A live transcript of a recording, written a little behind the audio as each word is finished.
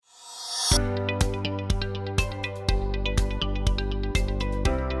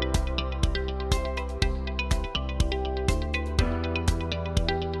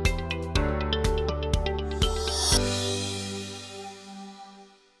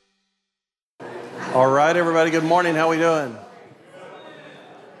All right, everybody, good morning. How we doing?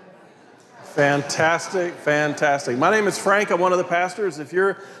 Fantastic, fantastic. My name is Frank. I'm one of the pastors. If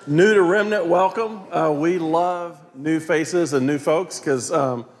you're new to Remnant, welcome. We love new faces and new folks because,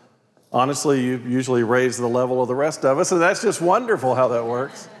 honestly, you usually raise the level of the rest of us, and that's just wonderful how that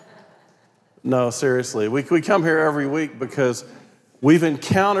works. No, seriously. We come here every week because we've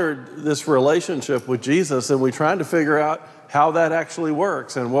encountered this relationship with Jesus, and we're trying to figure out how that actually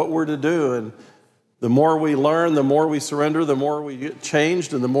works and what we're to do. And the more we learn, the more we surrender, the more we get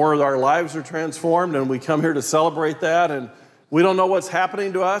changed, and the more our lives are transformed. And we come here to celebrate that. And we don't know what's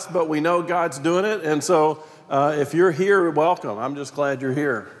happening to us, but we know God's doing it. And so if you're here, welcome. I'm just glad you're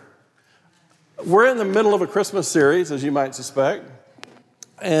here. We're in the middle of a Christmas series, as you might suspect.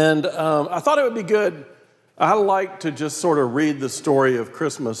 And I thought it would be good. I like to just sort of read the story of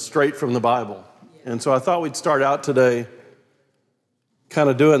Christmas straight from the Bible. And so I thought we'd start out today kind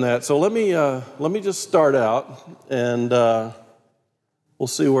of doing that. So let me just start out, and we'll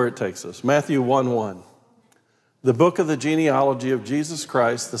see where it takes us. Matthew 1:1, the book of the genealogy of Jesus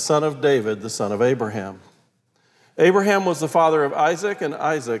Christ, the son of David, the son of Abraham. Abraham was the father of Isaac, and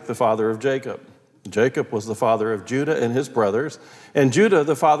Isaac the father of Jacob. Jacob was the father of Judah and his brothers, and Judah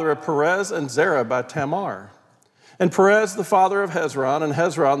the father of Perez and Zerah by Tamar. And Perez the father of Hezron, and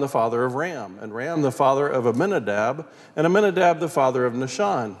Hezron the father of Ram, and Ram the father of Amminadab, and Amminadab the father of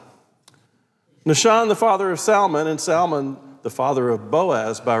Nahshon. Nahshon the father of Salmon, and Salmon the father of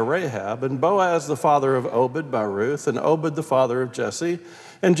Boaz by Rahab, and Boaz the father of Obed by Ruth, and Obed the father of Jesse,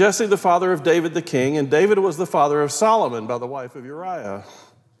 and Jesse the father of David the king, and David was the father of Solomon by the wife of Uriah.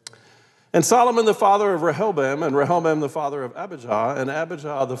 And Solomon the father of Rehoboam, and Rehoboam the father of Abijah, and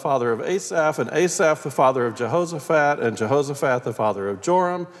Abijah the father of Asaph, and Asaph the father of Jehoshaphat, and Jehoshaphat the father of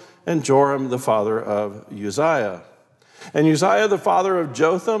Joram, and Joram the father of Uzziah. And Uzziah the father of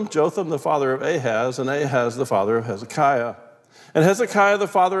Jotham, Jotham the father of Ahaz, and Ahaz the father of Hezekiah. And Hezekiah the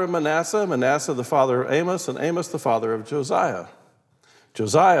father of Manasseh, Manasseh the father of Amos, and Amos the father of Josiah.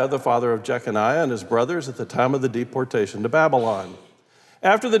 Josiah the father of Jeconiah and his brothers at the time of the deportation to Babylon.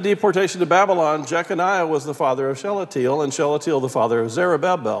 After the deportation to Babylon, Jeconiah was the father of Shealtiel, and Shealtiel the father of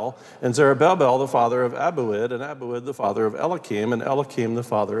Zerubbabel, and Zerubbabel the father of Abuid, and Abuid the father of Eliakim, and Eliakim the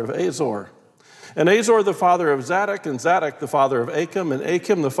father of Azor. And Azor the father of Zadok, and Zadok the father of Achim, and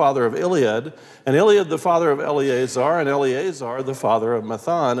Achim the father of Eliad, and Eliad the father of Eleazar, and Eleazar the father of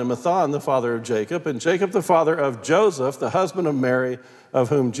Mathan, and Mathan the father of Jacob, and Jacob the father of Joseph, the husband of Mary, of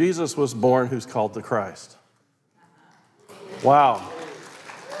whom Jesus was born, who's called the Christ. Wow.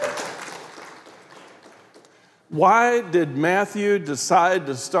 Why did Matthew decide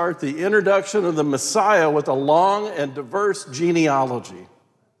to start the introduction of the Messiah with a long and diverse genealogy?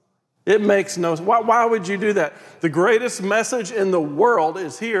 It makes no sense. Why would you do that? The greatest message in the world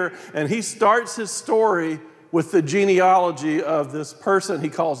is here, and he starts his story with the genealogy of this person he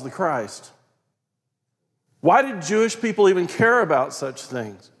calls the Christ. Why did Jewish people even care about such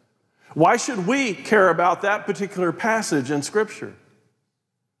things? Why should we care about that particular passage in Scripture?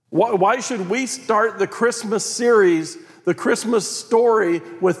 Why should we start the Christmas series, the Christmas story,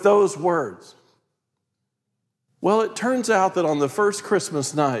 with those words? Well, it turns out that on the first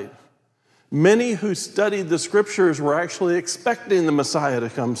Christmas night, many who studied the Scriptures were actually expecting the Messiah to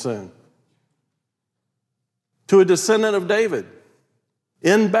come soon. To a descendant of David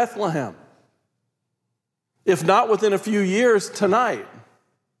in Bethlehem. If not within a few years, tonight.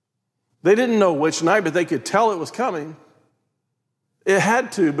 They didn't know which night, but they could tell it was coming. It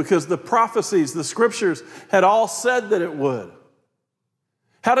had to, because the prophecies, the Scriptures, had all said that it would.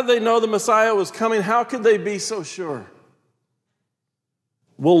 How did they know the Messiah was coming? How could they be so sure?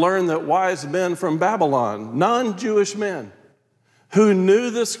 We'll learn that wise men from Babylon, non-Jewish men, who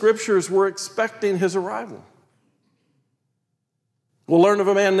knew the Scriptures were expecting his arrival. We'll learn of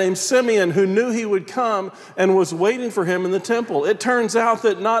a man named Simeon who knew he would come and was waiting for him in the temple. It turns out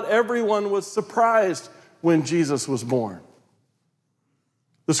that not everyone was surprised when Jesus was born.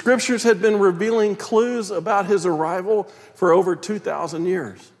 The Scriptures had been revealing clues about his arrival for over 2,000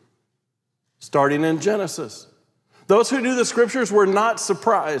 years, starting in Genesis. Those who knew the Scriptures were not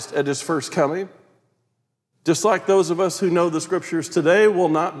surprised at his first coming, just like those of us who know the Scriptures today will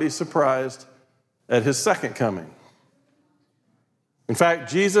not be surprised at his second coming. In fact,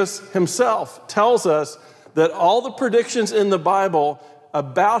 Jesus himself tells us that all the predictions in the Bible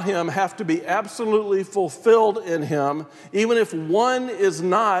about him have to be absolutely fulfilled in him. Even if one is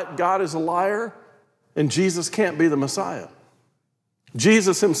not, God is a liar, and Jesus can't be the Messiah.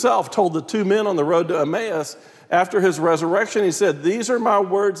 Jesus himself told the two men on the road to Emmaus after his resurrection, he said, "These are my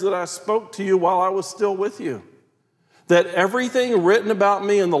words that I spoke to you while I was still with you, that everything written about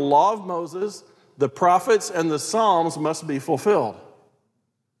me in the law of Moses, the prophets and the Psalms must be fulfilled.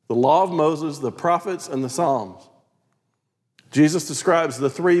 The law of Moses, the prophets, and the Psalms. Jesus describes the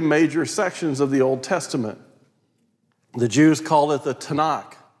three major sections of the Old Testament. The Jews called it the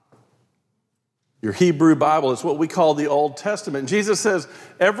Tanakh. Your Hebrew Bible is what we call the Old Testament. Jesus says,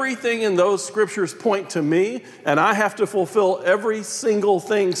 everything in those scriptures point to me, and I have to fulfill every single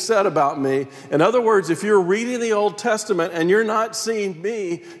thing said about me. In other words, if you're reading the Old Testament and you're not seeing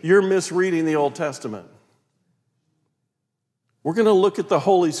me, you're misreading the Old Testament. We're going to look at the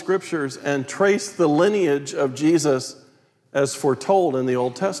Holy Scriptures and trace the lineage of Jesus as foretold in the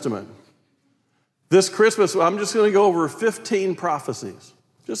Old Testament. This Christmas, I'm just going to go over 15 prophecies,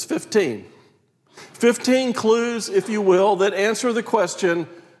 just 15. 15 clues, if you will, that answer the question,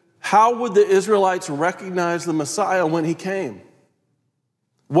 how would the Israelites recognize the Messiah when he came?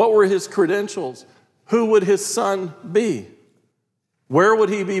 What were his credentials? Who would his son be? Where would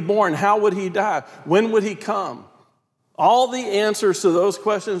he be born? How would he die? When would he come? All the answers to those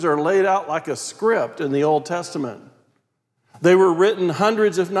questions are laid out like a script in the Old Testament. They were written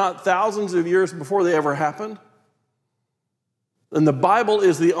hundreds, if not thousands of years before they ever happened. And the Bible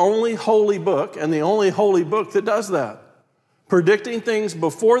is the only holy book and the only holy book that does that. Predicting things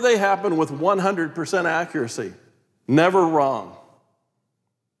before they happen with 100% accuracy. Never wrong.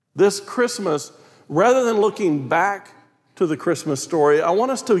 This Christmas, rather than looking back to the Christmas story, I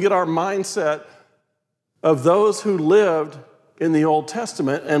want us to get our mindset of those who lived in the Old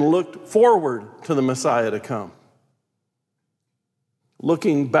Testament and looked forward to the Messiah to come.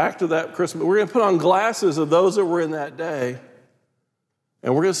 Looking back to that Christmas, we're going to put on glasses of those that were in that day,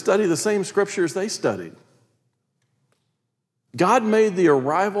 and we're going to study the same scriptures they studied. God made the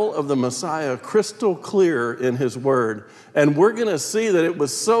arrival of the Messiah crystal clear in his word, and we're going to see that it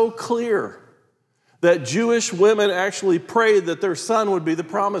was so clear that Jewish women actually prayed that their son would be the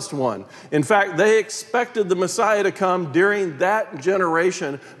promised one. In fact, they expected the Messiah to come during that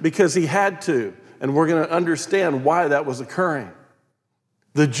generation because he had to, and we're going to understand why that was occurring.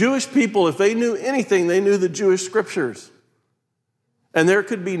 The Jewish people, if they knew anything, they knew the Jewish scriptures. And there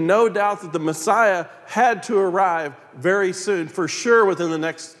could be no doubt that the Messiah had to arrive very soon, for sure within the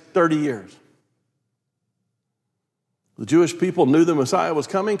next 30 years. The Jewish people knew the Messiah was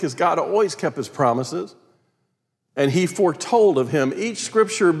coming because God always kept his promises, and he foretold of him, each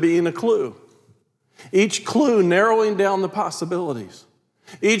scripture being a clue, each clue narrowing down the possibilities,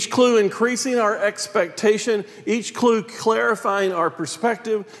 each clue increasing our expectation, each clue clarifying our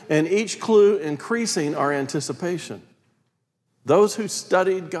perspective, and each clue increasing our anticipation. Those who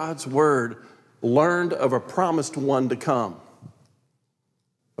studied God's word learned of a promised one to come.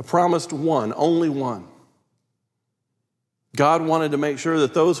 A promised one, only one. God wanted to make sure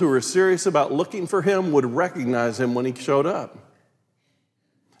that those who were serious about looking for him would recognize him when he showed up.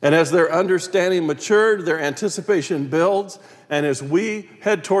 And as their understanding matured, their anticipation builds, and as we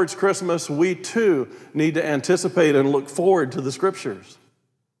head towards Christmas, we too need to anticipate and look forward to the scriptures.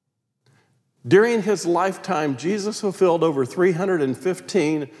 During his lifetime, Jesus fulfilled over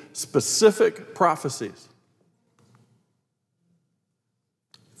 315 specific prophecies.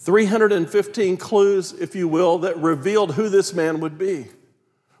 315 clues, if you will, that revealed who this man would be,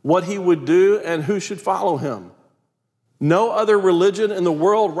 what he would do, and who should follow him. No other religion in the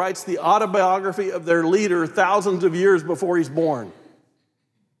world writes the autobiography of their leader thousands of years before he's born.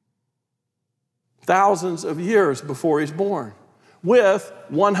 Thousands of years before he's born, with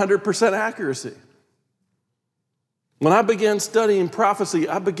 100% accuracy. When I began studying prophecy,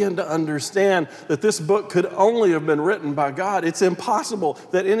 I began to understand that this book could only have been written by God. It's impossible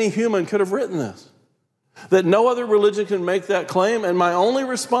that any human could have written this, that no other religion can make that claim, and my only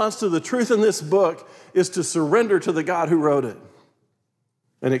response to the truth in this book is to surrender to the God who wrote it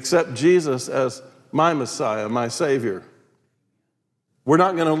and accept Jesus as my Messiah, my Savior. We're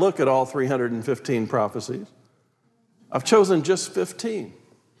not going to look at all 315 prophecies. I've chosen just 15.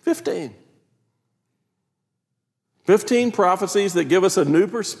 15 prophecies that give us a new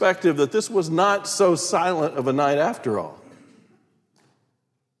perspective that this was not so silent of a night after all.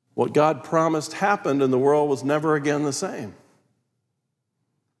 What God promised happened, and the world was never again the same.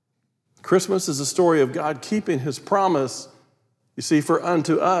 Christmas is a story of God keeping his promise. You see, for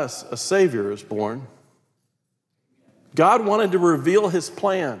unto us a Savior is born. God wanted to reveal his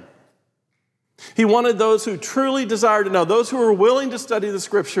plan. He wanted those who truly desired to know, those who were willing to study the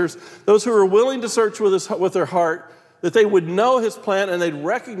scriptures, those who were willing to search with their heart, that they would know his plan and they'd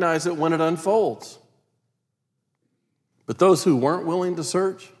recognize it when it unfolds. But those who weren't willing to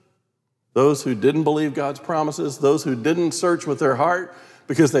search, those who didn't believe God's promises, those who didn't search with their heart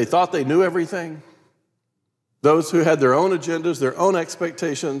because they thought they knew everything, those who had their own agendas, their own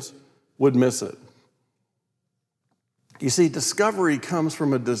expectations, would miss it. You see, discovery comes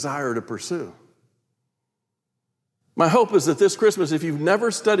from a desire to pursue. My hope is that this Christmas, if you've never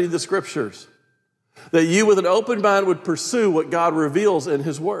studied the Scriptures, that you with an open mind would pursue what God reveals in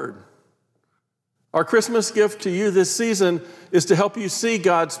His Word. Our Christmas gift to you this season is to help you see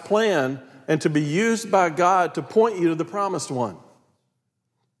God's plan and to be used by God to point you to the promised one.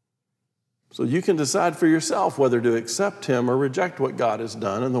 So you can decide for yourself whether to accept Him or reject what God has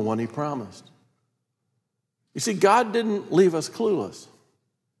done and the one He promised. You see, God didn't leave us clueless.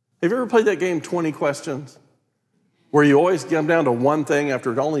 Have you ever played that game, 20 Questions? Where you always come down to one thing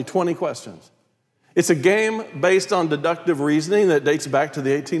after only 20 questions. It's a game based on deductive reasoning that dates back to the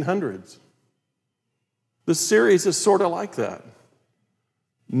 1800s. This series is sort of like that.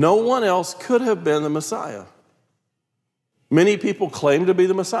 No one else could have been the Messiah. Many people claim to be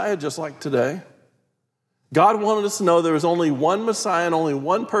the Messiah, just like today. God wanted us to know there was only one Messiah and only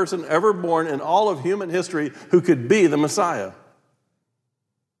one person ever born in all of human history who could be the Messiah.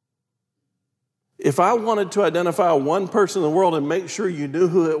 If I wanted to identify one person in the world and make sure you knew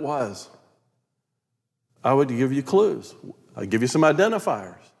who it was, I would give you clues. I'd give you some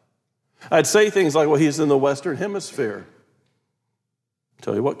identifiers. I'd say things like, well, he's in the Western Hemisphere.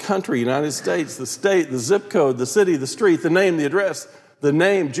 Tell you what country, United States, the state, the zip code, the city, the street, the name, the address, the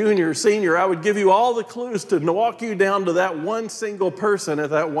name, junior, senior. I would give you all the clues to walk you down to that one single person at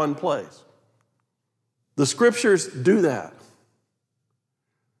that one place. The Scriptures do that.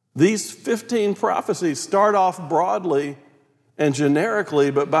 These 15 prophecies start off broadly and generically,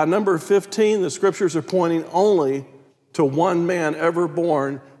 but by number 15, the Scriptures are pointing only to one man ever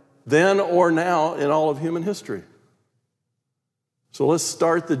born, then or now in all of human history. So let's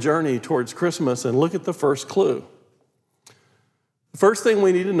start the journey towards Christmas and look at the first clue. The first thing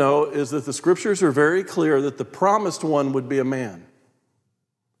we need to know is that the Scriptures are very clear that the promised one would be a man,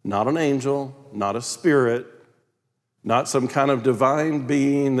 not an angel, not a spirit, not some kind of divine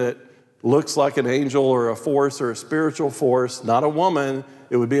being that looks like an angel or a force or a spiritual force, not a woman,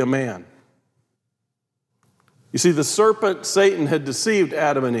 it would be a man. You see, the serpent, Satan, had deceived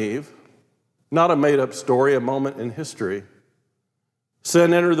Adam and Eve, not a made-up story, a moment in history.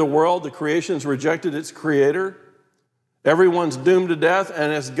 Sin entered the world, the creations rejected its creator, everyone's doomed to death,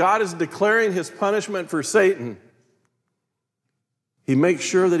 and as God is declaring His punishment for Satan, He makes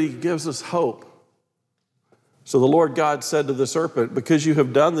sure that He gives us hope. So the Lord God said to the serpent, because you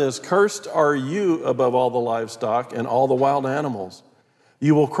have done this, cursed are you above all the livestock and all the wild animals.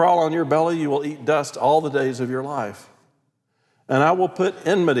 You will crawl on your belly, you will eat dust all the days of your life. And I will put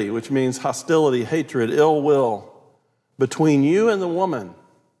enmity, which means hostility, hatred, ill will, between you and the woman,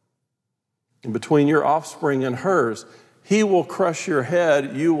 and between your offspring and hers. He will crush your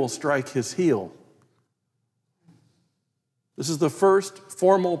head, you will strike his heel. This is the first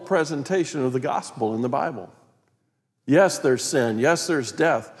formal presentation of the gospel in the Bible. Yes, there's sin. Yes, there's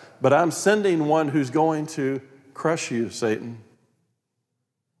death. But I'm sending one who's going to crush you, Satan.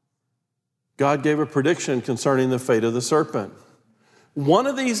 God gave a prediction concerning the fate of the serpent. One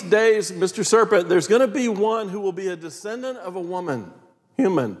of these days, Mr. Serpent, there's going to be one who will be a descendant of a woman,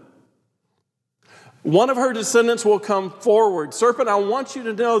 human. One of her descendants will come forward. Serpent, I want you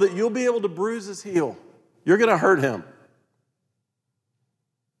to know that you'll be able to bruise his heel. You're going to hurt him.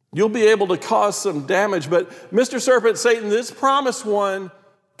 You'll be able to cause some damage. But Mr. Serpent, Satan, this promised one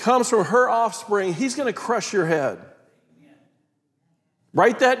comes from her offspring. He's going to crush your head.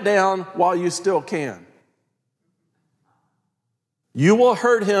 Write that down while you still can. You will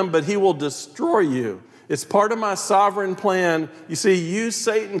hurt him, but he will destroy you. It's part of my sovereign plan. You see, you,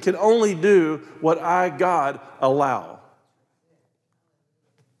 Satan, can only do what I, God, allow.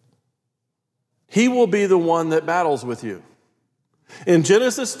 He will be the one that battles with you. In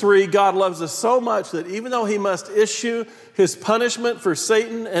Genesis 3, God loves us so much that even though He must issue His punishment for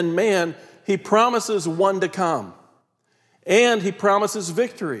Satan and man, He promises one to come. And He promises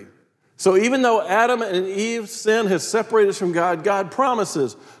victory. So even though Adam and Eve's sin has separated us from God, God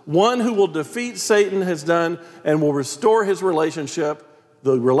promises one who will defeat Satan has done and will restore his relationship,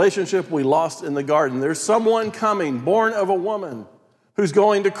 the relationship we lost in the garden. There's someone coming, born of a woman, who's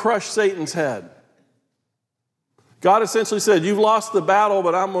going to crush Satan's head. God essentially said, you've lost the battle,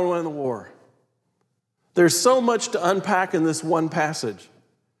 but I'm going to win the war. There's so much to unpack in this one passage,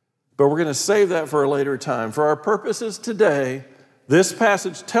 but we're going to save that for a later time. For our purposes today, this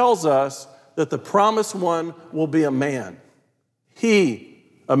passage tells us that the promised one will be a man. He,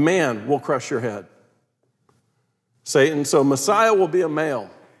 a man, will crush your head. Satan, so Messiah will be a male.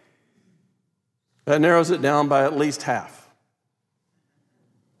 That narrows it down by at least half.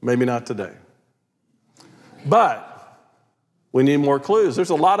 Maybe not today. But we need more clues.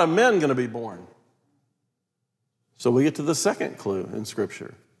 There's a lot of men going to be born. So we get to the second clue in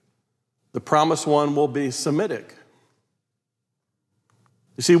Scripture. The promised one will be Semitic.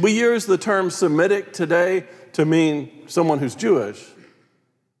 You see, we use the term Semitic today to mean someone who's Jewish,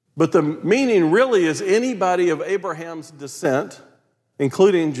 but the meaning really is anybody of Abraham's descent,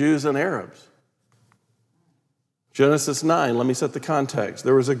 including Jews and Arabs. Genesis 9, let me set the context.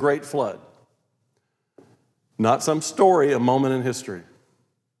 There was a great flood. Not some story, a moment in history.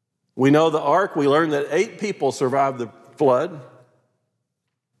 We know the ark, we learned that 8 people survived the flood,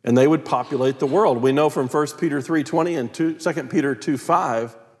 and they would populate the world. We know from 1 Peter 3:20 and 2 Peter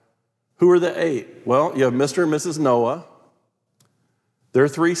 2:5, who are the 8? Well, you have Mr. and Mrs. Noah, their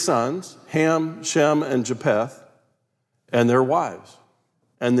 3 sons, Ham, Shem, and Japheth, and their wives.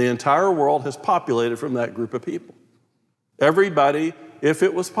 And the entire world has populated from that group of people. Everybody, if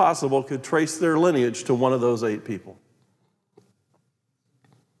it was possible, could trace their lineage to one of those 8 people.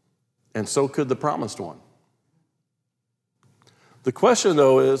 And so could the promised one. The question,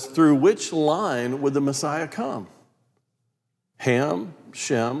 though, is through which line would the Messiah come? Ham,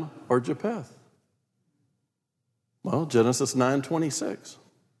 Shem, or Japheth? Well, Genesis 9:26.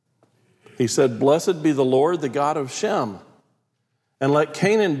 He said, "Blessed be the Lord, the God of Shem, and let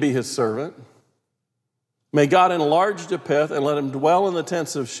Canaan be his servant. May God enlarge Japheth, and let him dwell in the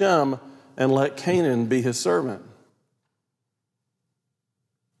tents of Shem, and let Canaan be his servant."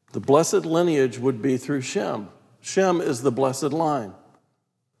 The blessed lineage would be through Shem. Shem is the blessed line.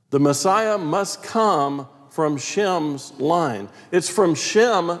 The Messiah must come from Shem's line. It's from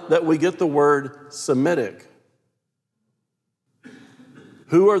Shem that we get the word Semitic.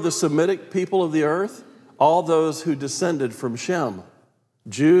 Who are the Semitic people of the earth? All those who descended from Shem.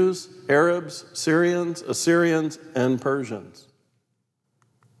 Jews, Arabs, Syrians, Assyrians, and Persians.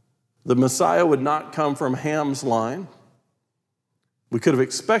 The Messiah would not come from Ham's line. We could have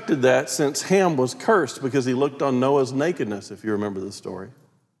expected that since Ham was cursed because he looked on Noah's nakedness, if you remember the story.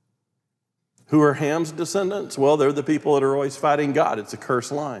 Who are Ham's descendants? Well, they're the people that are always fighting God. It's a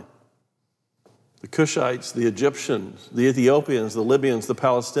cursed line. The Cushites, the Egyptians, the Ethiopians, the Libyans, the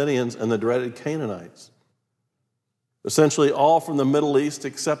Palestinians, and the dreaded Canaanites. Essentially all from the Middle East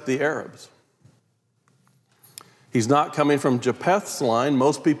except the Arabs. He's not coming from Japheth's line.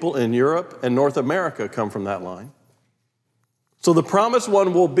 Most people in Europe and North America come from that line. So the promised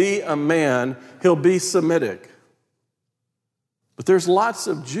one will be a man. He'll be Semitic. But there's lots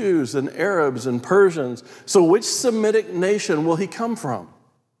of Jews and Arabs and Persians. So which Semitic nation will he come from?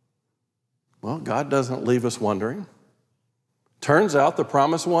 Well, God doesn't leave us wondering. Turns out the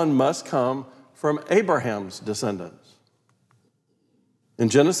promised one must come from Abraham's descendants. In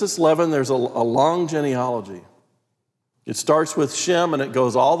Genesis 11, there's a long genealogy. It starts with Shem and it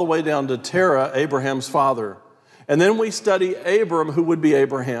goes all the way down to Terah, Abraham's father. And then we study Abram, who would be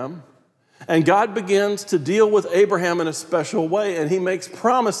Abraham. And God begins to deal with Abraham in a special way. And he makes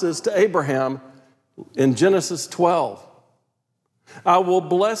promises to Abraham in Genesis 12. I will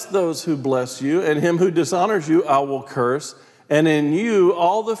bless those who bless you, and him who dishonors you I will curse. And in you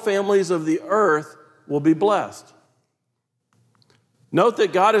all the families of the earth will be blessed. Note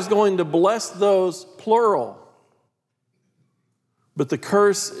that God is going to bless those plural. But the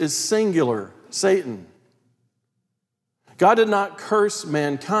curse is singular, Satan. God did not curse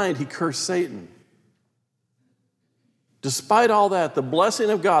mankind, he cursed Satan. Despite all that, the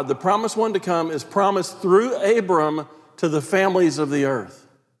blessing of God, the promised one to come, is promised through Abram to the families of the earth.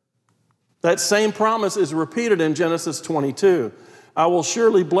 That same promise is repeated in Genesis 22. I will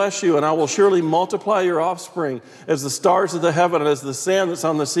surely bless you, and I will surely multiply your offspring as the stars of the heaven and as the sand that's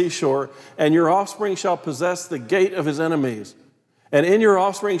on the seashore, and your offspring shall possess the gate of his enemies. And in your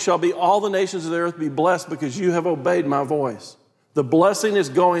offspring shall be all the nations of the earth be blessed because you have obeyed my voice. The blessing is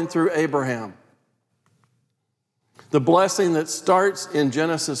going through Abraham. The blessing that starts in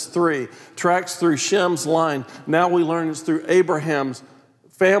Genesis 3 tracks through Shem's line. Now we learn it's through Abraham's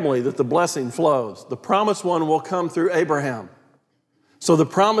family that the blessing flows. The promised one will come through Abraham. So the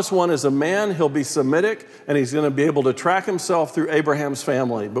promised one is a man. He'll be Semitic, and he's going to be able to track himself through Abraham's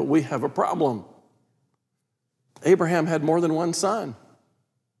family. But we have a problem. Abraham had more than one son.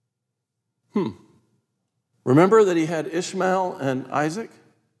 Remember that he had Ishmael and Isaac?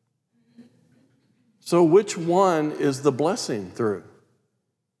 So which one is the blessing through?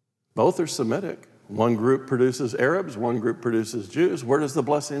 Both are Semitic. One group produces Arabs, one group produces Jews. Where does the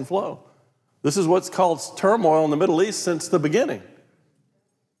blessing flow? This is what's called turmoil in the Middle East since the beginning.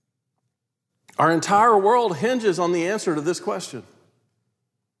 Our entire world hinges on the answer to this question.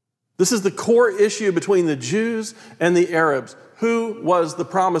 This is the core issue between the Jews and the Arabs. Who was the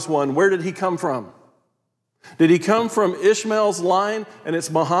promised one? Where did he come from? Did he come from Ishmael's line and it's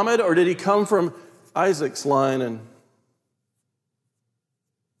Muhammad, or did he come from Isaac's line and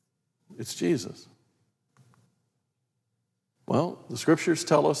It's Jesus. Well, the scriptures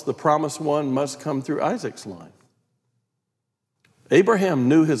tell us the promised one must come through Isaac's line. Abraham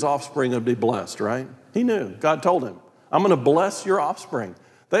knew his offspring would be blessed, right? He knew. God told him, I'm going to bless your offspring.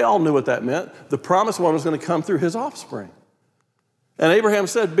 They all knew what that meant. The promised one was going to come through his offspring. And Abraham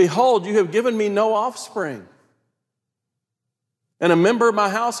said, behold, you have given me no offspring. And a member of my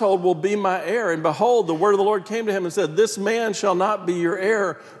household will be my heir. And behold, the word of the Lord came to him and said, this man shall not be your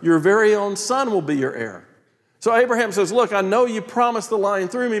heir. Your very own son will be your heir. So Abraham says, look, I know you promised the line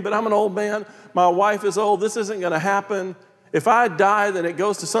through me, but I'm an old man. My wife is old. This isn't going to happen. If I die, then it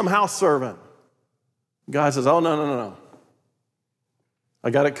goes to some house servant. God says, oh, no.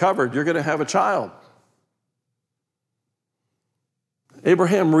 I got it covered. You're going to have a child.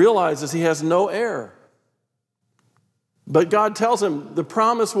 Abraham realizes he has no heir. But God tells him the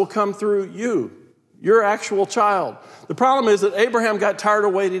promise will come through you, your actual child. The problem is that Abraham got tired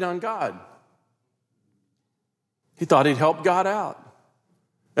of waiting on God. He thought he'd help God out.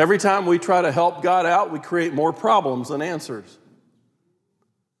 Every time we try to help God out, we create more problems than answers.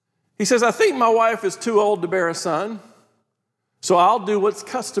 He says, I think my wife is too old to bear a son, so I'll do what's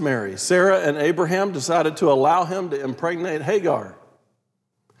customary. Sarah and Abraham decided to allow him to impregnate Hagar.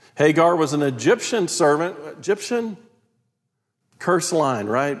 Hagar was an Egyptian servant, Egyptian curse line,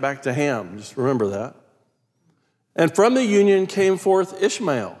 right? Back to Ham, just remember that. And from the union came forth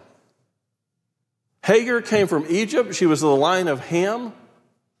Ishmael. Hagar came from Egypt. She was of the line of Ham.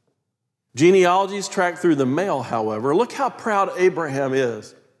 Genealogies track through the male, however. Look how proud Abraham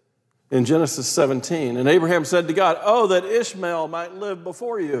is in Genesis 17. And Abraham said to God, oh, that Ishmael might live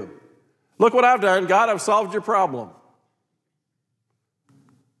before you. Look what I've done. God, I've solved your problem.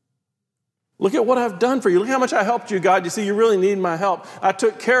 Look at what I've done for you. Look how much I helped you, God. You see, you really need my help. I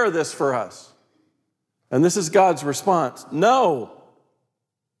took care of this for us. And this is God's response. No.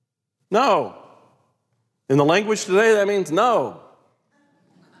 In the language today, that means no.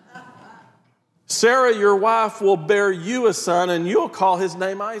 Sarah, your wife, will bear you a son, and you'll call his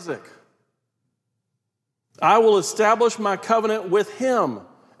name Isaac. I will establish my covenant with him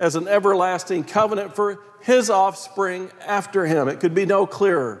as an everlasting covenant for his offspring after him. It could be no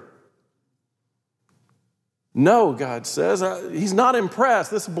clearer. No, God says. He's not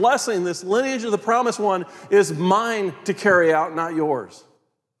impressed. This blessing, this lineage of the promised one is mine to carry out, not yours.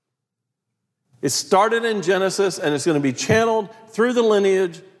 It started in Genesis, and it's going to be channeled through the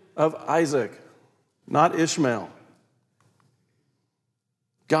lineage of Isaac, not Ishmael.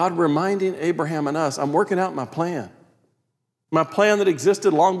 God reminding Abraham and us, I'm working out my plan that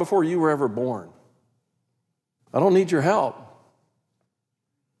existed long before you were ever born. I don't need your help.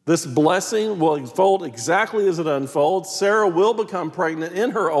 This blessing will unfold exactly as it unfolds. Sarah will become pregnant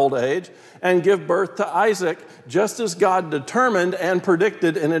in her old age and give birth to Isaac, just as God determined and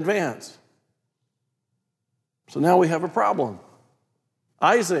predicted in advance. So now we have a problem.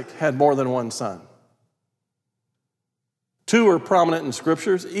 Isaac had more than one son. Two are prominent in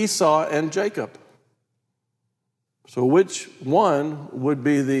scriptures, Esau and Jacob. So which one would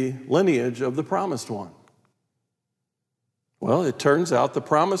be the lineage of the promised one? Well, it turns out the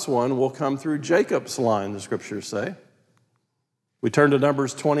promised one will come through Jacob's line, the scriptures say. We turn to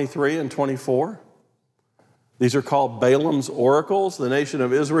Numbers 23 and 24. These are called Balaam's oracles. The nation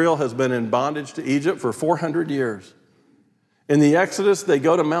of Israel has been in bondage to Egypt for 400 years. In the Exodus, they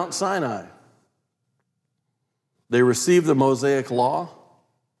go to Mount Sinai. They receive the Mosaic law.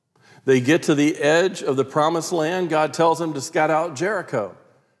 They get to the edge of the promised land. God tells them to scout out Jericho.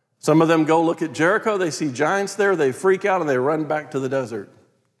 Some of them go look at Jericho. They see giants there. They freak out and they run back to the desert.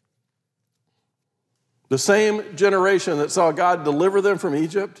 The same generation that saw God deliver them from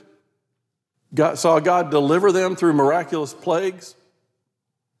Egypt, saw God deliver them through miraculous plagues,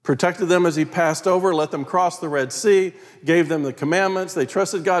 protected them as he passed over, let them cross the Red Sea, gave them the commandments. They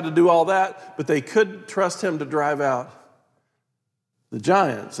trusted God to do all that, but they couldn't trust him to drive out the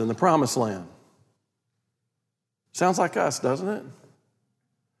giants in the promised land. Sounds like us, doesn't it?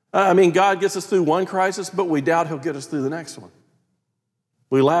 I mean, God gets us through one crisis, but we doubt he'll get us through the next one.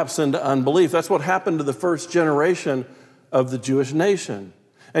 We lapse into unbelief. That's what happened to the first generation of the Jewish nation.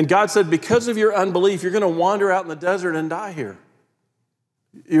 And God said, because of your unbelief, you're going to wander out in the desert and die here.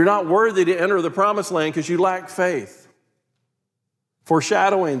 You're not worthy to enter the promised land because you lack faith.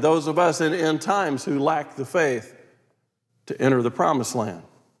 Foreshadowing those of us in end times who lack the faith to enter the promised land.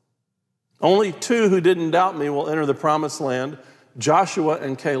 Only two who didn't doubt me will enter the promised land, Joshua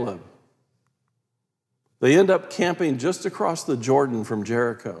and Caleb. They end up camping just across the Jordan from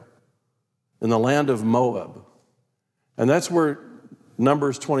Jericho in the land of Moab. And that's where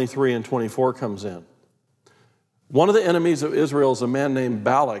Numbers 23 and 24 comes in. One of the enemies of Israel is a man named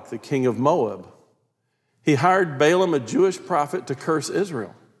Balak, the king of Moab. He hired Balaam, a Jewish prophet, to curse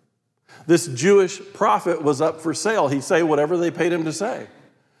Israel. This Jewish prophet was up for sale. He'd say whatever they paid him to say.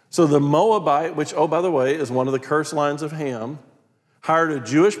 So the Moabite, which, oh, by the way, is one of the curse lines of Ham, hired a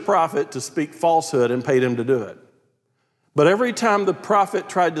Jewish prophet to speak falsehood and paid him to do it. But every time the prophet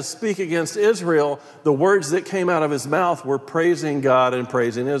tried to speak against Israel, the words that came out of his mouth were praising God and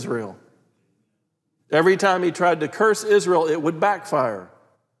praising Israel. Every time he tried to curse Israel, it would backfire.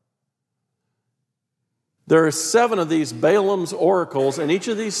 There are 7 of these Balaam's oracles, and each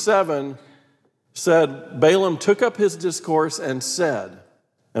of these 7 said, Balaam took up his discourse and said,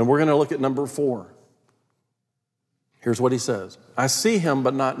 and we're going to look at number 4. Here's what he says. I see him,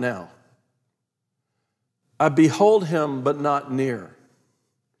 but not now. I behold him, but not near.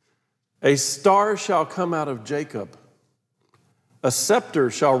 A star shall come out of Jacob. A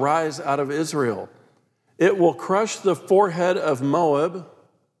scepter shall rise out of Israel. It will crush the forehead of Moab.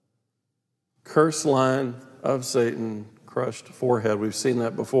 Curse line of Satan, crushed forehead. We've seen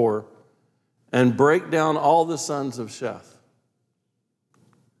that before. And break down all the sons of Sheth.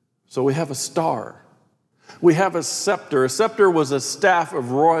 So we have a star. We have a scepter. A scepter was a staff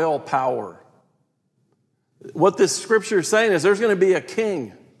of royal power. What this scripture is saying is there's going to be a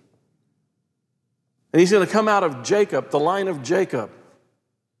king. And he's going to come out of Jacob, the line of Jacob.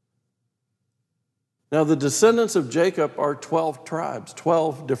 Now, the descendants of Jacob are 12 tribes,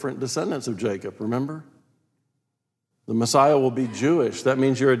 12 different descendants of Jacob, remember? The Messiah will be Jewish. That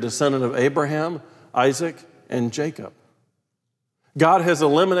means you're a descendant of Abraham, Isaac, and Jacob. God has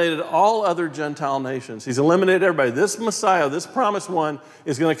eliminated all other Gentile nations. He's eliminated everybody. This Messiah, this promised one,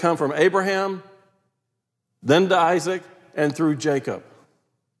 is going to come from Abraham, then to Isaac, and through Jacob.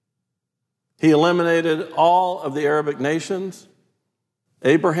 He eliminated all of the Arabic nations.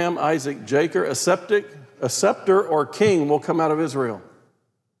 Abraham, Isaac, Jacob, a scepter or king will come out of Israel.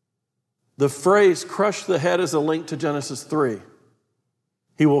 The phrase crush the head is a link to Genesis 3.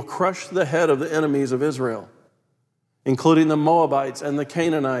 He will crush the head of the enemies of Israel, including the Moabites and the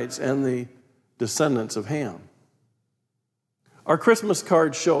Canaanites and the descendants of Ham. Our Christmas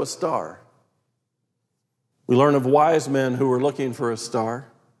cards show a star. We learn of wise men who were looking for a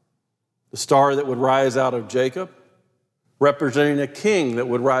star, the star that would rise out of Jacob, representing a king that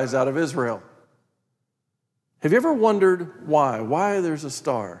would rise out of Israel. Have you ever wondered why there's a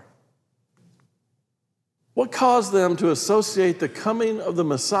star? What caused them to associate the coming of the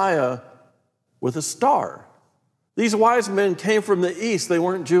Messiah with a star? These wise men came from the east. They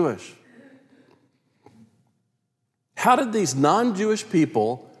weren't Jewish. How did these non-Jewish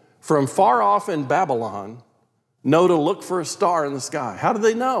people from far off in Babylon know to look for a star in the sky? How did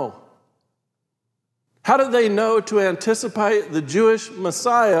they know? How did they know to anticipate the Jewish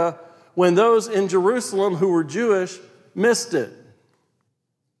Messiah when those in Jerusalem who were Jewish missed it?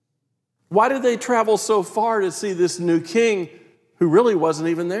 Why did they travel so far to see this new king who really wasn't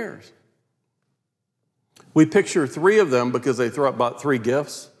even theirs? We picture 3 of them because they threw up about 3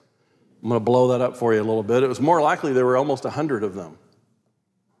 gifts. I'm going to blow that up for you a little bit. It was more likely there were almost 100 of them.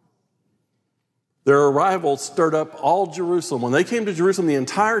 Their arrival stirred up all Jerusalem. When they came to Jerusalem, the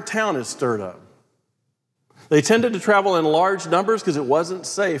entire town is stirred up. They tended to travel in large numbers because it wasn't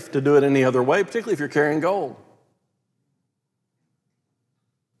safe to do it any other way, particularly if you're carrying gold.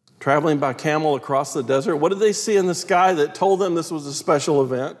 Traveling by camel across the desert, what did they see in the sky that told them this was a special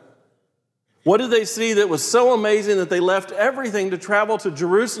event? What did they see that was so amazing that they left everything to travel to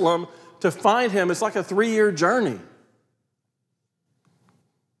Jerusalem to find him? It's like a 3-year journey.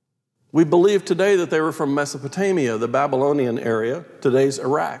 We believe today that they were from Mesopotamia, the Babylonian area, today's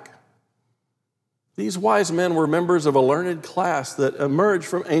Iraq. These wise men were members of a learned class that emerged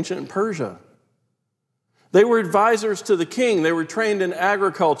from ancient Persia. They were advisors to the king. They were trained in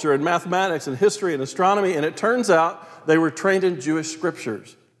agriculture and mathematics and history and astronomy, and it turns out they were trained in Jewish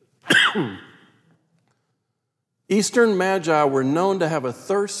scriptures. Eastern Magi were known to have a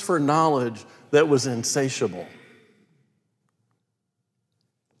thirst for knowledge that was insatiable.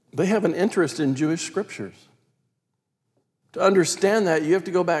 They have an interest in Jewish scriptures. To understand that, you have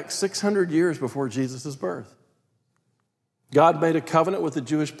to go back 600 years before Jesus' birth. God made a covenant with the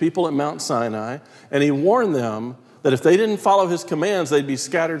Jewish people at Mount Sinai, and he warned them that if they didn't follow his commands, they'd be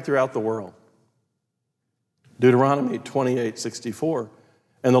scattered throughout the world. Deuteronomy 28:64.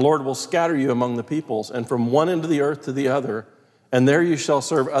 And the Lord will scatter you among the peoples, and from one end of the earth to the other, and there you shall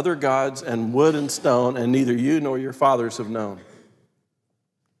serve other gods and wood and stone, and neither you nor your fathers have known.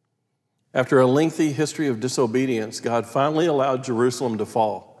 After a lengthy history of disobedience, God finally allowed Jerusalem to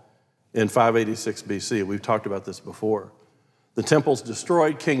fall in 586 BC. We've talked about this before. The temple's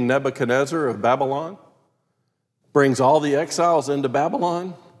destroyed. King Nebuchadnezzar of Babylon brings all the exiles into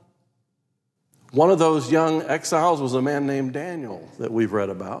Babylon. One of those young exiles was a man named Daniel that we've read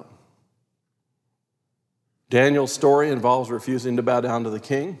about. Daniel's story involves refusing to bow down to the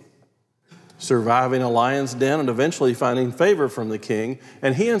king, surviving a lion's den, and eventually finding favor from the king.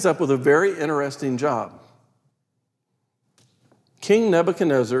 And he ends up with a very interesting job. King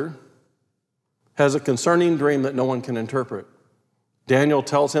Nebuchadnezzar has a concerning dream that no one can interpret. Daniel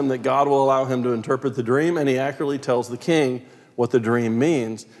tells him that God will allow him to interpret the dream, and he accurately tells the king what the dream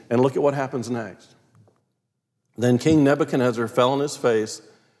means. And look at what happens next. Then King Nebuchadnezzar fell on his face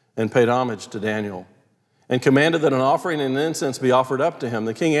and paid homage to Daniel, and commanded that an offering and incense be offered up to him.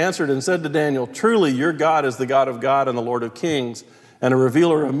 The king answered and said to Daniel, "Truly, your God is the God of God and the Lord of kings, and a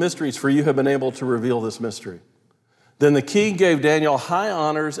revealer of mysteries, for you have been able to reveal this mystery." Then the king gave Daniel high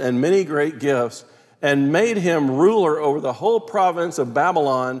honors and many great gifts, and made him ruler over the whole province of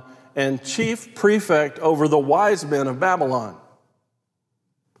Babylon and chief prefect over the wise men of Babylon.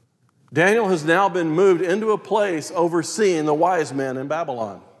 Daniel has now been moved into a place overseeing the wise men in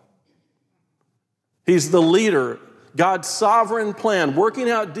Babylon. He's the leader. God's sovereign plan, working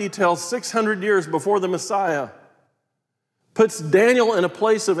out details 600 years before the Messiah, puts Daniel in a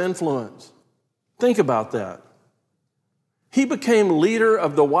place of influence. Think about that. He became leader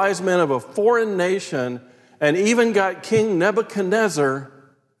of the wise men of a foreign nation and even got King Nebuchadnezzar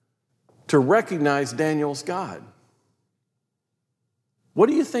to recognize Daniel's God. What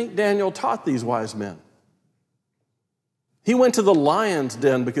do you think Daniel taught these wise men? He went to the lion's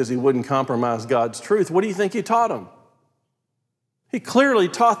den because he wouldn't compromise God's truth. What do you think he taught them? He clearly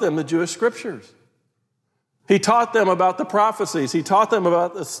taught them the Jewish scriptures. He taught them about the prophecies. He taught them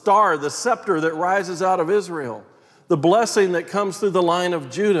about the star, the scepter that rises out of Israel, the blessing that comes through the line of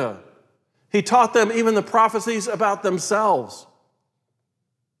Judah. He taught them even the prophecies about themselves.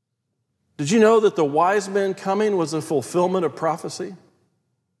 Did you know that the wise men coming was a fulfillment of prophecy?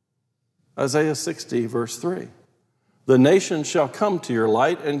 Isaiah 60, verse 3. The nations shall come to your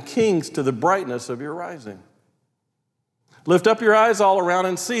light, and kings to the brightness of your rising. Lift up your eyes all around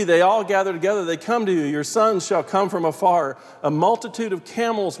and see. They all gather together. They come to you. Your sons shall come from afar. A multitude of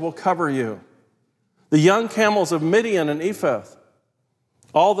camels will cover you. The young camels of Midian and Ephah.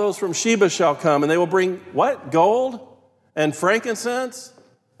 All those from Sheba shall come, and they will bring what? Gold and frankincense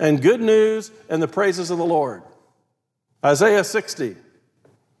and good news and the praises of the Lord. Isaiah 60.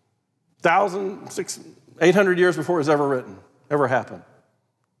 800 years before it was ever happened.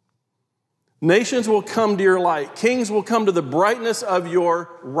 Nations will come to your light. Kings will come to the brightness of your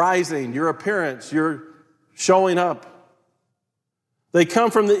rising, your appearance, your showing up. They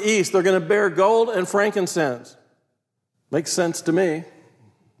come from the east. They're going to bear gold and frankincense. Makes sense to me.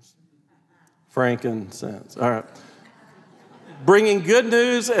 Frankincense. All right. Bringing good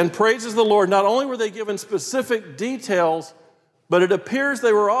news and praises the Lord. Not only were they given specific details, but it appears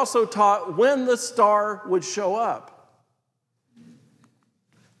they were also taught when the star would show up.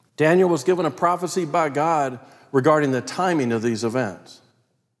 Daniel was given a prophecy by God regarding the timing of these events.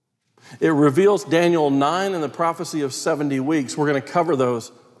 It reveals Daniel 9 and the prophecy of 70 weeks. We're going to cover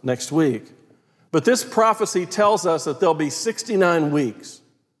those next week. But this prophecy tells us that there'll be 69 weeks.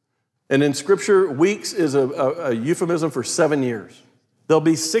 And in Scripture, weeks is a euphemism for 7 years. There'll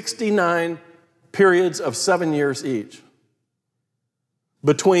be 69 periods of 7 years each,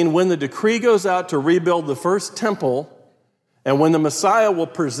 between when the decree goes out to rebuild the first temple and when the Messiah will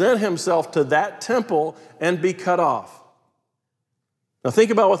present himself to that temple and be cut off. Now think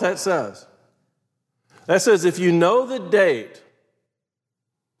about what that says. That says if you know the date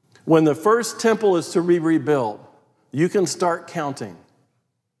when the first temple is to be rebuilt, you can start counting.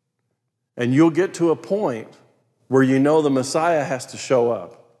 And you'll get to a point where you know the Messiah has to show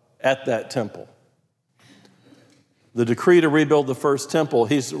up at that temple. The decree to rebuild the first temple,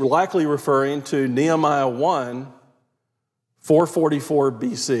 he's likely referring to Nehemiah 1, 444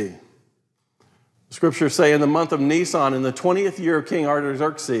 BC. The scriptures say, in the month of Nisan, in the 20th year of King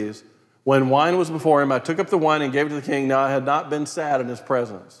Artaxerxes, when wine was before him, I took up the wine and gave it to the king. Now I had not been sad in his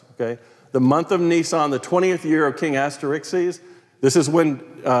presence. Okay, the month of Nisan, the 20th year of King Artaxerxes, this is when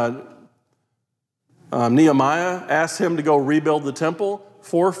Nehemiah asked him to go rebuild the temple,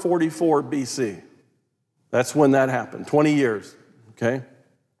 444 BC. That's when that happened, 20 years, okay?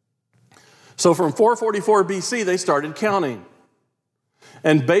 So from 444 BC, they started counting.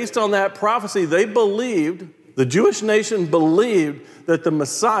 And based on that prophecy, they believed, the Jewish nation believed that the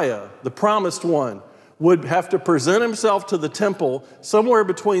Messiah, the promised one, would have to present himself to the temple somewhere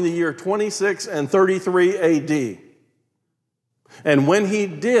between the year 26 and 33 AD. And when he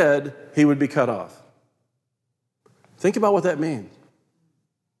did, he would be cut off. Think about what that means.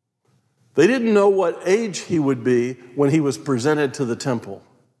 They didn't know what age he would be when he was presented to the temple.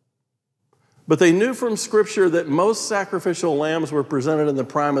 But they knew from Scripture that most sacrificial lambs were presented in the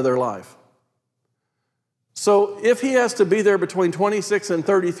prime of their life. So if he has to be there between 26 and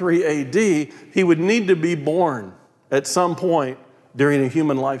 33 AD, he would need to be born at some point during a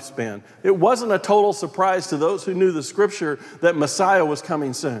human lifespan. It wasn't a total surprise to those who knew the Scripture that Messiah was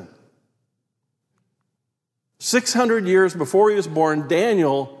coming soon. 600 years before he was born,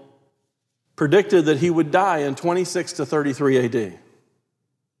 Daniel predicted that he would die in 26 to 33 AD.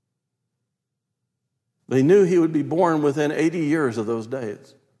 They knew he would be born within 80 years of those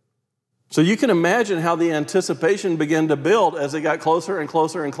days. So you can imagine how the anticipation began to build as it got closer and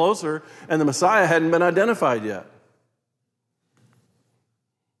closer and closer, and the Messiah hadn't been identified yet.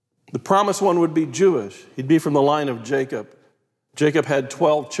 The promised one would be Jewish. He'd be from the line of Jacob. Jacob had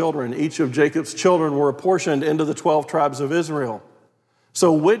 12 children. Each of Jacob's children were apportioned into the 12 tribes of Israel.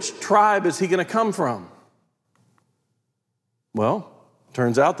 So which tribe is he going to come from? Well,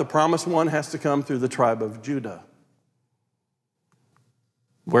 turns out the promised one has to come through the tribe of Judah.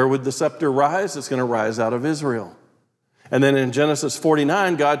 Where would the scepter rise? It's going to rise out of Israel. And then in Genesis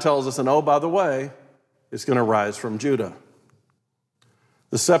 49, God tells us, and oh, by the way, it's going to rise from Judah.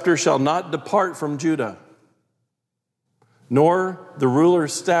 The scepter shall not depart from Judah, nor the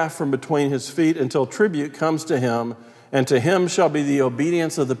ruler's staff from between his feet until tribute comes to him, and to him shall be the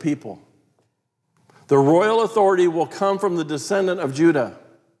obedience of the people. The royal authority will come from the descendant of Judah.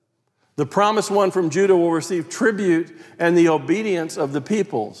 The promised one from Judah will receive tribute and the obedience of the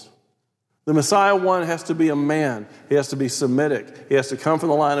peoples. The Messiah one has to be a man. He has to be Semitic. He has to come from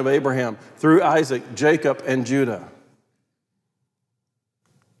the line of Abraham through Isaac, Jacob, and Judah.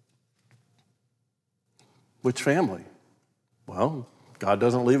 Which family? Well, God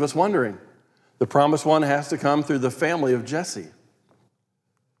doesn't leave us wondering. The promised one has to come through the family of Jesse.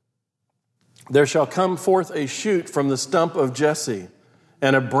 There shall come forth a shoot from the stump of Jesse,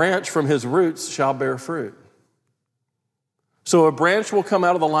 and a branch from his roots shall bear fruit. So a branch will come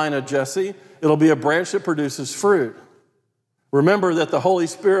out of the line of Jesse. It'll be a branch that produces fruit. Remember that the Holy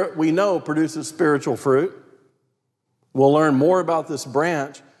Spirit, we know, produces spiritual fruit. We'll learn more about this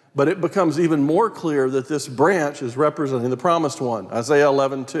branch, but it becomes even more clear that this branch is representing the promised one. Isaiah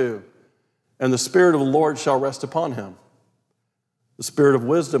 11:2. And the Spirit of the Lord shall rest upon him. The Spirit of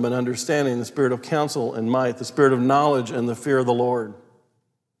wisdom and understanding, the Spirit of counsel and might, the Spirit of knowledge and the fear of the Lord.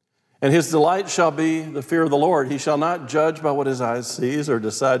 And his delight shall be the fear of the Lord. He shall not judge by what his eyes sees or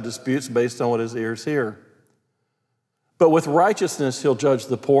decide disputes based on what his ears hear. But with righteousness he'll judge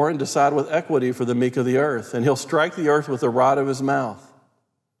the poor and decide with equity for the meek of the earth. And he'll strike the earth with the rod of his mouth.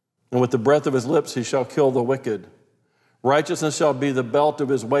 And with the breath of his lips he shall kill the wicked. Righteousness shall be the belt of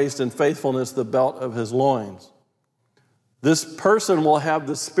his waist, and faithfulness the belt of his loins. This person will have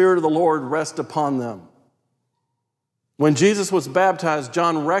the Spirit of the Lord rest upon them. When Jesus was baptized,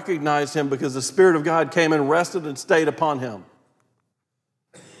 John recognized him because the Spirit of God came and rested and stayed upon him.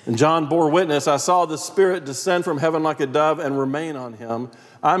 And John bore witness, I saw the Spirit descend from heaven like a dove and remain on him.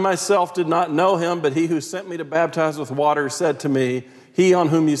 I myself did not know him, but he who sent me to baptize with water said to me, he on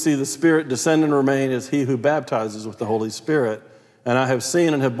whom you see the Spirit descend and remain is he who baptizes with the Holy Spirit. And I have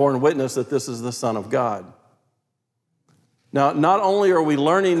seen and have borne witness that this is the Son of God. Now, not only are we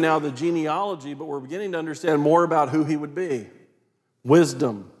learning now the genealogy, but we're beginning to understand more about who he would be.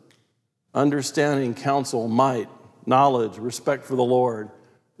 Wisdom, understanding, counsel, might, knowledge, respect for the Lord,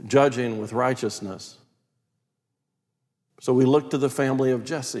 judging with righteousness. So we look to the family of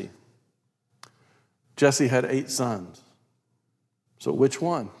Jesse. Jesse had 8 sons. So which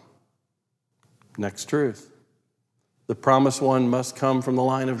one? Next truth. The promised one must come from the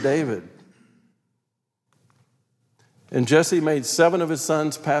line of David. And Jesse made 7 of his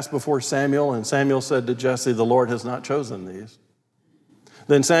sons pass before Samuel, and Samuel said to Jesse, the Lord has not chosen these.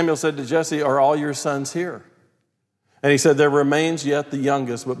 Then Samuel said to Jesse, are all your sons here? And he said, there remains yet the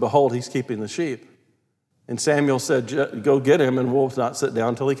youngest, but behold, he's keeping the sheep. And Samuel said, go get him, and we'll not sit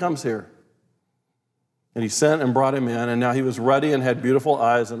down till he comes here. And he sent and brought him in, and now he was ruddy and had beautiful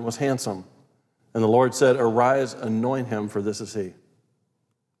eyes and was handsome. And the Lord said, arise, anoint him, for this is he.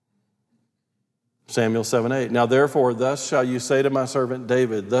 Samuel 7:8. Now therefore, thus shall you say to my servant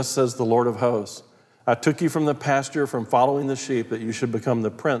David, thus says the Lord of hosts, I took you from the pasture, from following the sheep, that you should become the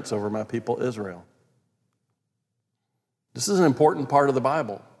prince over my people Israel. This is an important part of the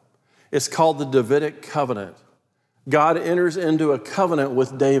Bible. It's called the Davidic covenant. God enters into a covenant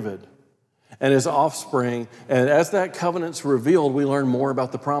with David and his offspring, and as that covenant's revealed, we learn more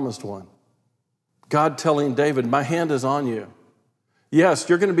about the promised one. God telling David, my hand is on you. Yes,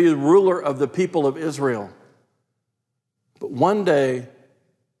 you're going to be the ruler of the people of Israel. But one day,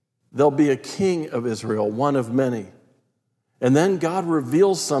 There'll be a king of Israel, one of many. And then God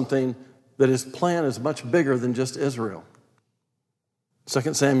reveals something that his plan is much bigger than just Israel.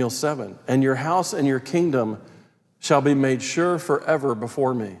 2 Samuel 7, and your house and your kingdom shall be made sure forever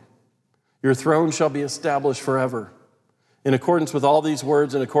before me. Your throne shall be established forever. In accordance with all these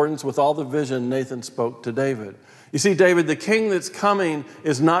words, in accordance with all the vision, Nathan spoke to David. You see, David, the king that's coming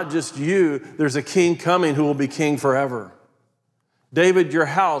is not just you. There's a king coming who will be king forever. David, your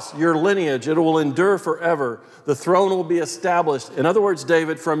house, your lineage, it will endure forever. The throne will be established. In other words,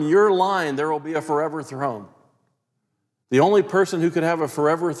 David, from your line, there will be a forever throne. The only person who could have a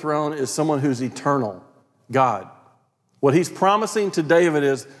forever throne is someone who's eternal, God. What he's promising to David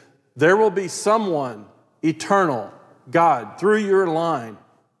is there will be someone eternal, God, through your line,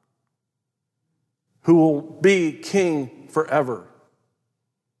 who will be king forever.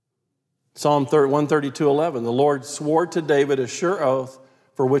 Psalm 132:11, the Lord swore to David a sure oath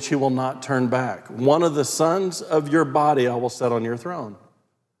for which he will not turn back. One of the sons of your body I will set on your throne.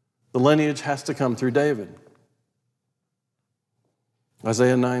 The lineage has to come through David.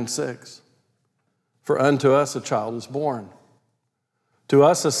 Isaiah 9:6, for unto us a child is born. To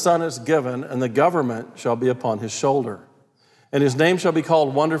us a son is given, and the government shall be upon his shoulder. And his name shall be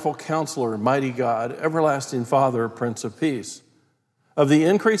called Wonderful Counselor, Mighty God, Everlasting Father, Prince of Peace. Of the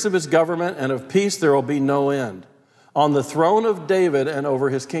increase of his government and of peace there will be no end, on the throne of David and over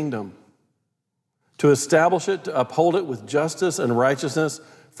his kingdom, to establish it, to uphold it with justice and righteousness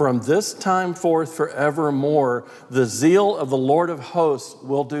from this time forth forevermore. The zeal of the Lord of hosts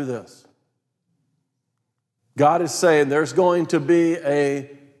will do this. God is saying there's going to be a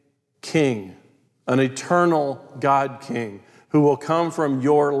king, an eternal God king, who will come from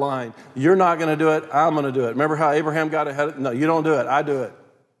your line. You're not going to do it. I'm going to do it. Remember how Abraham got ahead? No, you don't do it. I do it.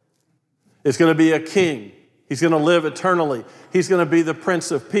 It's going to be a king. He's going to live eternally. He's going to be the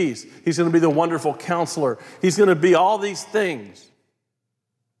Prince of Peace. He's going to be the Wonderful Counselor. He's going to be all these things.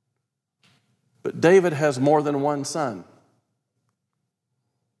 But David has more than one son.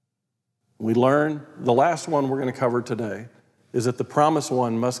 We learn the last one we're going to cover today is that the promised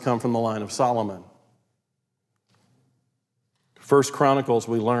one must come from the line of Solomon. 1 Chronicles,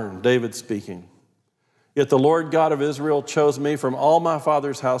 we learn, David speaking. Yet the Lord God of Israel chose me from all my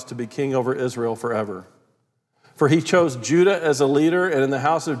father's house to be king over Israel forever. For he chose Judah as a leader, and in the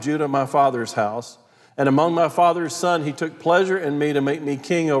house of Judah my father's house. And among my father's son he took pleasure in me to make me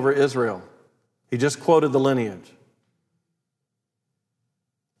king over Israel. He just quoted the lineage.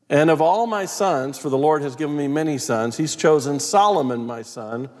 And of all my sons, for the Lord has given me many sons, he's chosen Solomon, my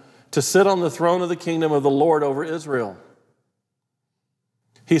son, to sit on the throne of the kingdom of the Lord over Israel.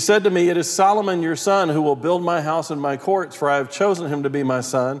 He said to me, it is Solomon your son who will build my house and my courts, for I have chosen him to be my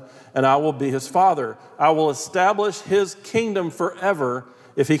son, and I will be his father. I will establish his kingdom forever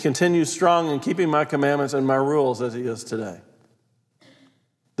if he continues strong in keeping my commandments and my rules as he is today.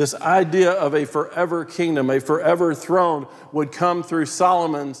 This idea of a forever kingdom, a forever throne, would come through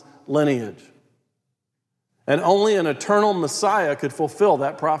Solomon's lineage. And only an eternal Messiah could fulfill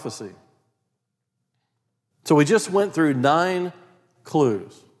that prophecy. So we just went through 9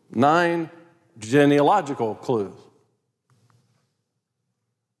 clues, 9 genealogical clues.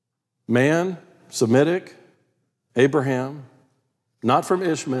 Man, Semitic, Abraham, not from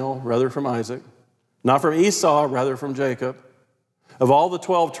Ishmael, rather from Isaac, not from Esau, rather from Jacob. Of all the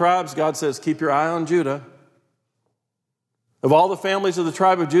 12 tribes, God says, keep your eye on Judah. Of all the families of the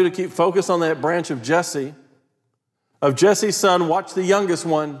tribe of Judah, keep focus on that branch of Jesse. Of Jesse's son, watch the youngest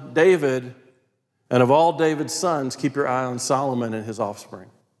one, David. And of all David's sons, keep your eye on Solomon and his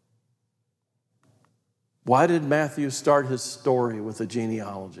offspring. Why did Matthew start his story with a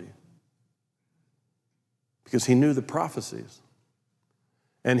genealogy? Because he knew the prophecies.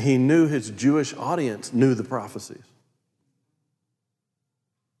 And he knew his Jewish audience knew the prophecies.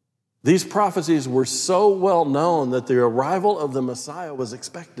 These prophecies were so well known that the arrival of the Messiah was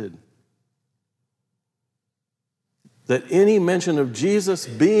expected. That any mention of Jesus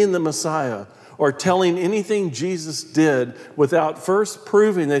being the Messiah or telling anything Jesus did without first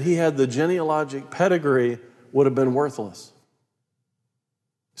proving that he had the genealogic pedigree would have been worthless.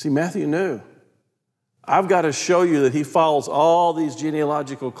 See, Matthew knew. I've got to show you that he follows all these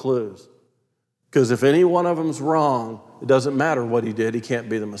genealogical clues. Because if any one of them's wrong, it doesn't matter what he did, he can't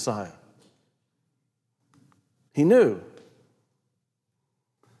be the Messiah. He knew.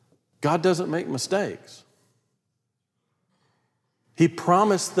 God doesn't make mistakes. He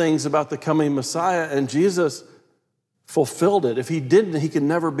promised things about the coming Messiah, and Jesus fulfilled it. If he didn't, he could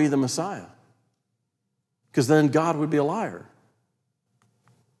never be the Messiah, because then God would be a liar.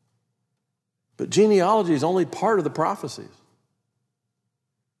 But genealogy is only part of the prophecies.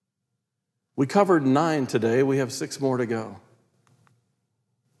 We covered 9 today. We have 6 more to go,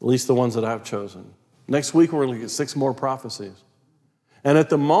 at least the ones that I've chosen. Next week, we're going to get 6 more prophecies. And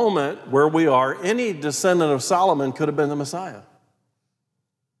at the moment where we are, any descendant of Solomon could have been the Messiah.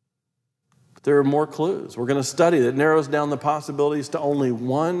 But there are more clues. We're going to study that narrows down the possibilities to only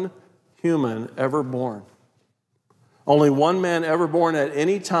one human ever born. Only one man ever born at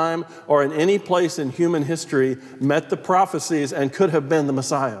any time or in any place in human history met the prophecies and could have been the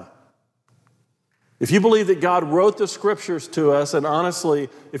Messiah. If you believe that God wrote the scriptures to us, and honestly,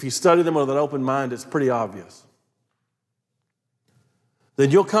 if you study them with an open mind, it's pretty obvious, then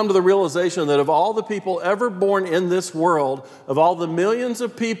you'll come to the realization that of all the people ever born in this world, of all the millions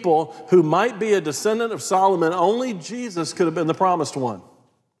of people who might be a descendant of Solomon, only Jesus could have been the promised one.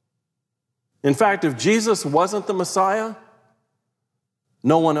 In fact, if Jesus wasn't the Messiah,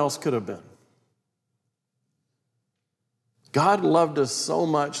 no one else could have been. God loved us so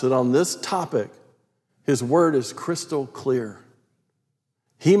much that on this topic, His word is crystal clear.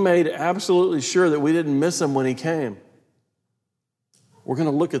 He made absolutely sure that we didn't miss Him when He came. We're going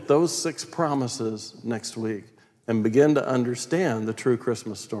to look at those 6 promises next week and begin to understand the true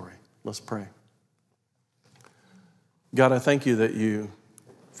Christmas story. Let's pray. God, I thank You that You,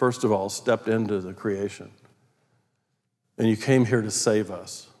 first of all, stepped into the creation. And You came here to save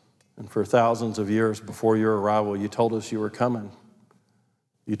us. And for thousands of years before Your arrival, You told us You were coming.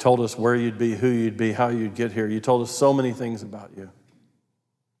 You told us where You'd be, who You'd be, how You'd get here. You told us so many things about You.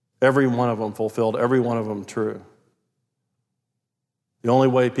 Every one of them fulfilled, every one of them true. The only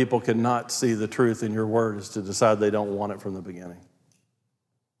way people can not see the truth in Your word is to decide they don't want it from the beginning.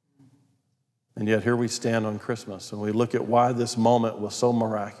 And yet here we stand on Christmas and we look at why this moment was so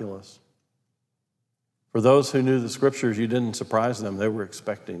miraculous. For those who knew the scriptures, You didn't surprise them. They were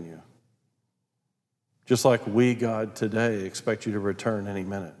expecting You. Just like we, God, today expect You to return any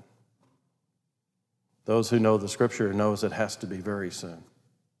minute. Those who know the scripture knows it has to be very soon.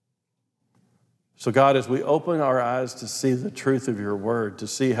 So God, as we open our eyes to see the truth of Your word, to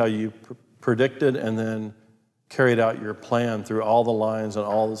see how You predicted and then carried out Your plan through all the lines and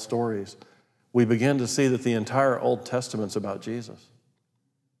all the stories, we begin to see that the entire Old Testament's about Jesus.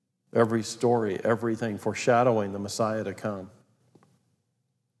 Every story, everything foreshadowing the Messiah to come.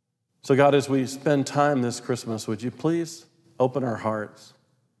 So God, as we spend time this Christmas, would You please open our hearts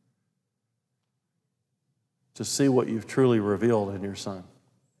to see what You've truly revealed in Your Son.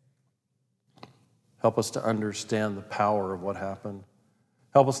 Help us to understand the power of what happened.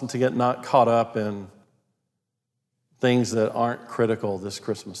 Help us to get not caught up in things that aren't critical this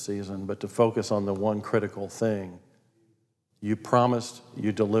Christmas season, but to focus on the one critical thing. You promised,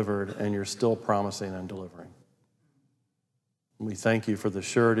 You delivered, and You're still promising and delivering. We thank You for the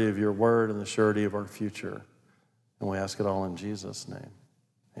surety of Your word and the surety of our future. And we ask it all in Jesus' name.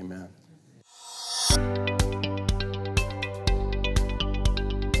 Amen.